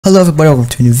Hello everybody, welcome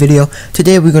to a new video.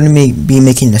 Today we're going to be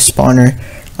making a spawner.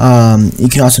 You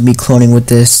can also be cloning with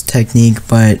this technique,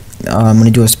 but I'm going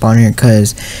to do a spawner here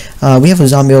because we have a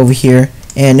zombie over here,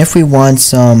 and if we want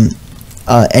some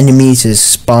enemies is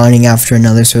spawning after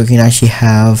another, so we can actually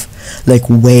have like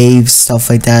waves, stuff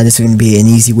like that. This is going to be an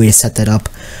easy way to set that up,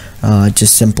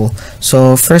 just simple.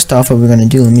 So first off, what we're going to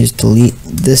do, let me just delete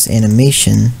this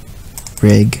animation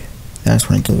rig. I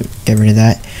just want to get rid of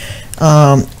that.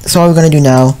 So all we're going to do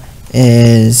now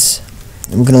is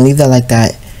we're going to leave that like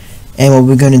that, and what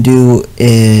we're going to do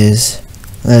is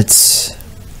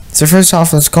so first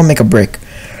off, let's go make a brick.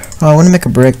 I want to make a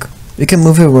brick. We can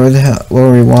move it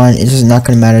where we want. It's just not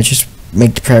going to matter. Just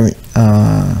make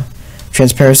the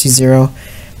transparency 0,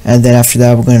 and then after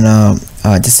that we're going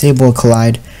to disable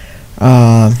collide,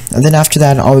 and then after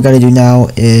that all we got to do now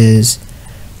is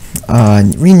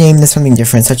rename this something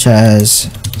different, such as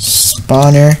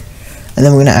spawner. And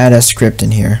then we're going to add a script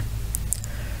in here.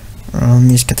 Let me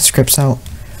just get the scripts out.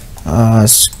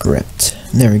 Script.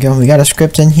 There we go. We got a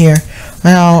script in here.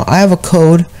 Now, I have a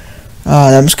code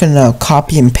that I'm just going to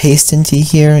copy and paste into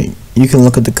here. You can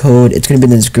look at the code. It's going to be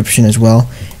in the description as well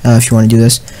if you want to do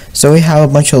this. So we have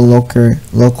a bunch of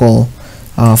local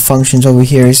functions over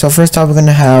here. So first off, we're going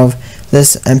to have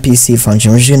this NPC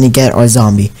function, which is going to get our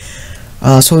zombie.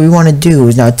 So what we want to do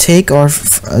is now take our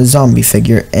zombie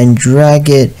figure and drag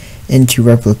it into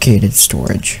replicated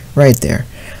storage right there.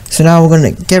 So now we're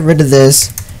going to get rid of this,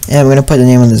 and we're going to put the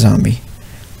name on the zombie.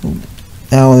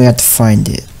 Now we have to find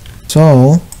it.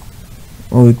 So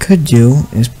what we could do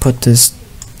is put this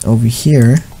over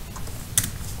here,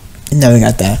 and now we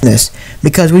got that.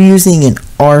 Because we're using an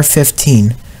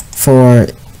R15 for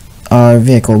our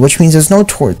vehicle, which means there's no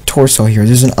torso here.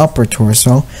 There's an upper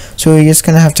torso, so we're just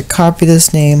gonna have to copy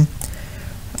this name,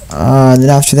 then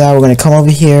after that we're gonna come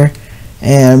over here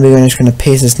and we're just gonna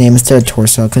paste this name instead of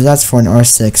torso, because that's for an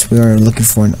R6. We are looking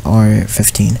for an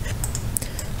R15.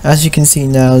 As you can see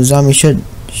now, the zombie should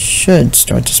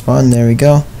start to spawn. There we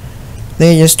go.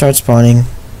 They just start spawning.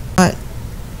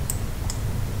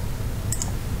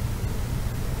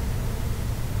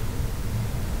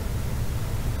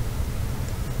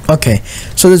 Okay,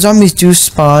 so the zombies do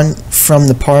spawn from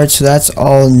the parts, so that's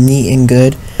all neat and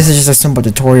good. This is just a simple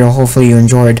tutorial. Hopefully you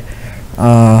enjoyed.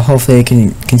 Hopefully I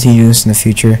can continue this in the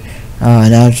future.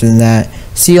 And other than that,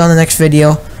 see you on the next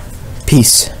video.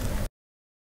 Peace.